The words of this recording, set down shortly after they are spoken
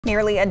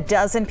Nearly a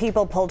dozen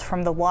people pulled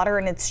from the water,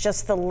 and it's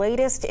just the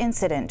latest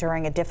incident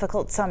during a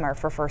difficult summer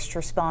for first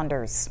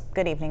responders.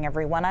 Good evening,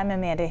 everyone. I'm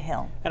Amanda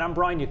Hill. And I'm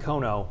Brian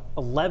Yacono.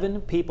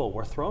 11 people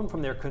were thrown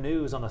from their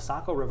canoes on the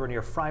Saco River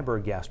near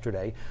Freiburg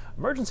yesterday.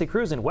 Emergency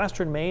crews in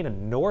western Maine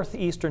and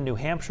northeastern New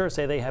Hampshire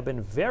say they have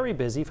been very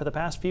busy for the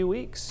past few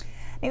weeks.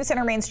 News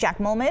Center Maine's Jack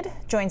Mulmid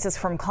joins us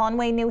from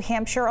Conway, New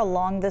Hampshire,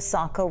 along the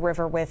Saco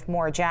River with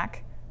more.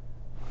 Jack.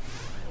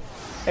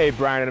 Hey,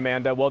 Brian and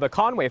Amanda. Well, the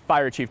Conway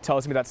fire chief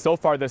tells me that so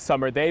far this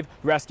summer, they've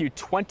rescued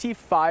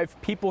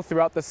 25 people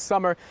throughout the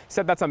summer.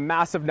 Said that's a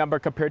massive number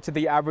compared to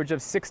the average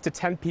of 6 to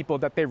 10 people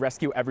that they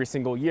rescue every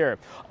single year.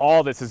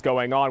 All this is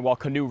going on while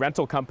canoe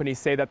rental companies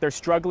say that they're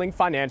struggling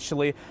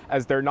financially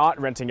as they're not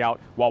renting out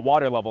while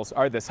water levels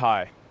are this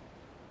high.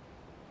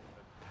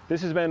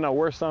 This has been our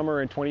worst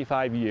summer in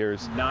 25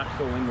 years. Not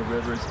going the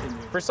rivers.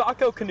 For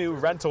Saco canoe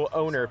rental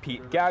owner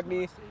Pete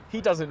Gagney, he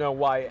doesn't know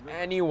why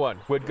anyone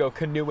would go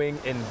canoeing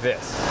in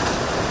this.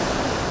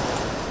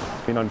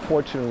 I mean,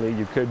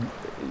 unfortunately,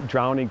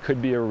 drowning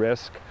could be a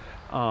risk,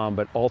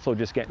 but also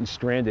just getting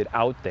stranded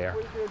out there.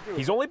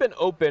 He's only been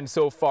open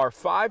so far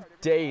 5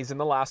 days in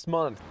the last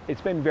month.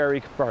 It's been very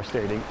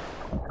frustrating.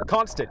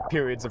 Constant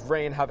periods of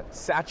rain have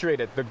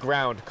saturated the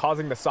ground,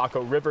 causing the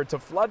Saco River to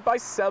flood by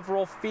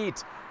several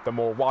feet. The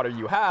more water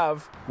you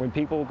have. When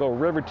people go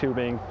river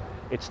tubing,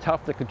 it's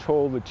tough to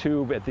control the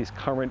tube at these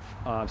current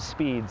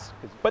speeds.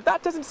 But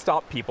that doesn't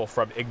stop people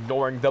from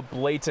ignoring the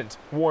blatant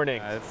warning.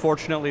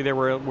 Fortunately, they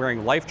were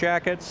wearing life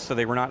jackets, so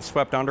they were not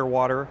swept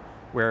underwater,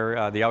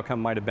 where the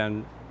outcome might have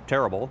been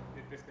terrible.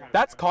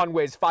 That's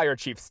Conway's fire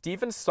chief,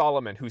 Stephen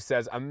Solomon, who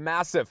says a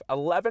massive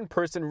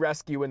 11-person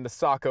rescue in the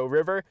Saco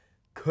River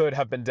could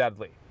have been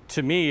deadly.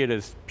 To me, it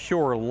is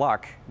pure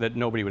luck that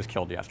nobody was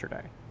killed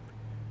yesterday.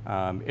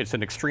 It's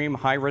an extreme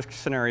high-risk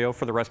scenario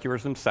for the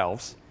rescuers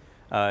themselves,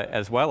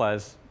 as well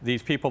as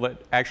these people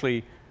that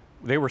actually,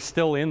 they were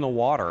still in the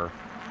water.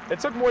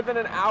 It took more than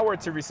an hour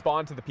to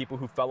respond to the people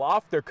who fell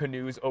off their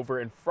canoes over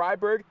in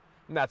Freiburg,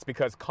 and that's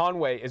because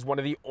Conway is one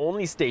of the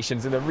only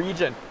stations in the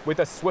region with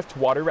a swift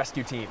water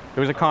rescue team. It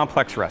was a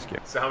complex rescue.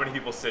 So how many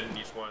people sit in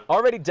each one?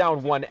 Already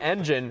down one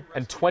engine,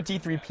 and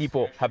 23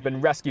 people have been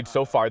rescued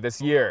so far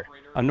this year.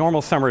 A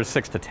normal summer is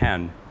 6 to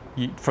 10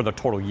 for the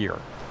total year.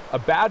 A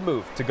bad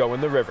move to go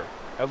in the river,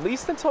 at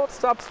least until it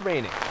stops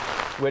raining,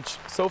 which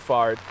so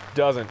far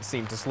doesn't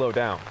seem to slow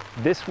down.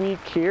 This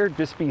week here,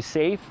 just be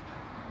safe.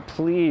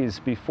 Please,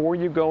 before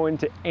you go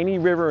into any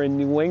river in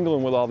New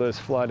England with all this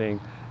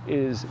flooding,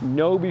 is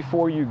know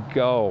before you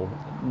go.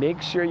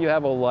 Make sure you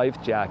have a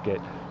life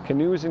jacket.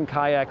 Canoes and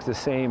kayaks, the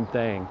same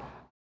thing.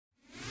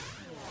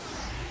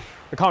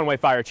 The Conway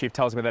fire chief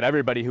tells me that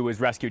everybody who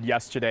was rescued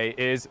yesterday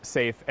is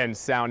safe and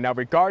sound. Now,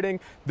 regarding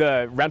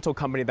the rental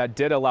company that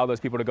did allow those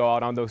people to go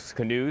out on those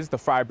canoes, the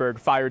Freiburg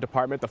Fire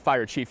Department, the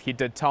fire chief, he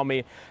did tell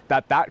me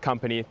that that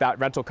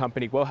rental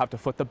company will have to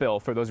foot the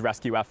bill for those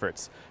rescue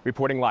efforts.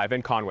 Reporting live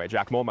in Conway,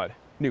 Jack Mulmid,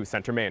 News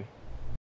Center Maine.